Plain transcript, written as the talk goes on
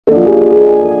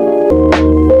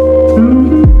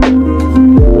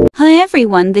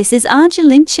everyone, this is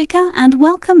ArgieLynhChika and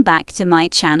welcome back to my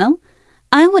channel.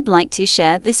 I would like to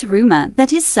share this rumor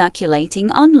that is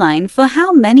circulating online for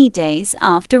how many days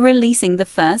after releasing the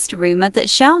first rumor that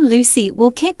Zhao Lusi will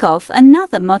kick off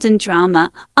another modern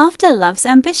drama after Love's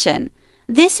Ambition.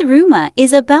 This rumor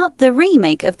is about the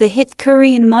remake of the hit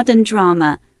Korean modern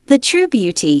drama, The True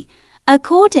Beauty.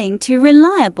 According to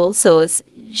reliable source,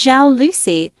 Zhao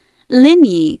Lusi, Lin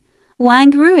Yi,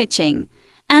 Wang Ruichang,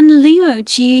 and Liu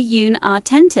Ji-yoon are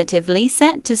tentatively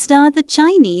set to star the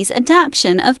Chinese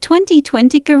adaptation of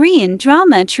 2020 Korean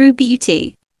drama True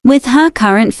Beauty. With her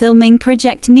current filming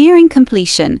project nearing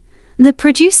completion, the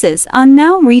producers are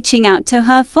now reaching out to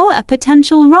her for a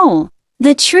potential role.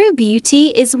 The True Beauty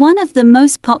is one of the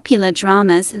most popular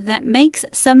dramas that makes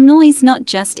some noise not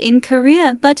just in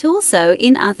Korea but also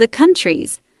in other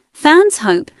countries. Fans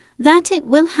hope that it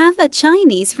will have a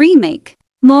Chinese remake.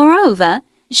 Moreover,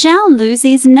 Zhao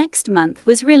Lusi's next month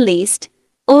was released,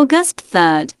 August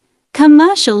 3rd,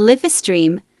 commercial live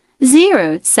stream,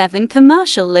 07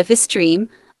 commercial live stream,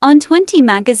 on 20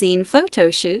 magazine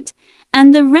photoshoot,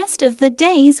 and the rest of the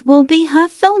days will be her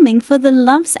filming for the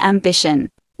Love's Ambition.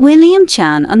 William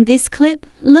Chan on this clip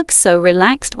looks so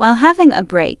relaxed while having a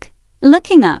break,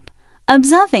 looking up,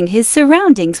 observing his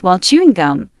surroundings while chewing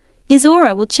gum. His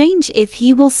aura will change if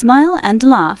he will smile and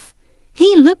laugh.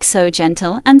 He looks so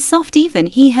gentle and soft, even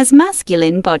he has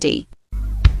masculine body.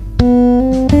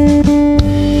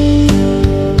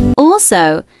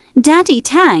 Also, Daddy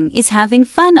Tang is having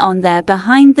fun on there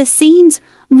behind the scenes,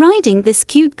 riding this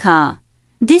cute car.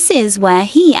 This is where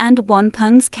he and Won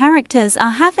Peng's characters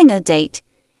are having a date.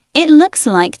 It looks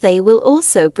like they will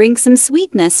also bring some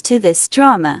sweetness to this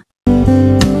drama.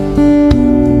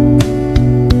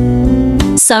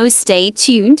 So stay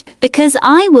tuned, because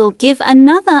I will give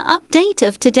another update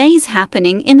of today's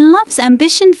happening in Love's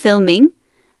Ambition filming.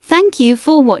 Thank you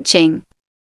for watching.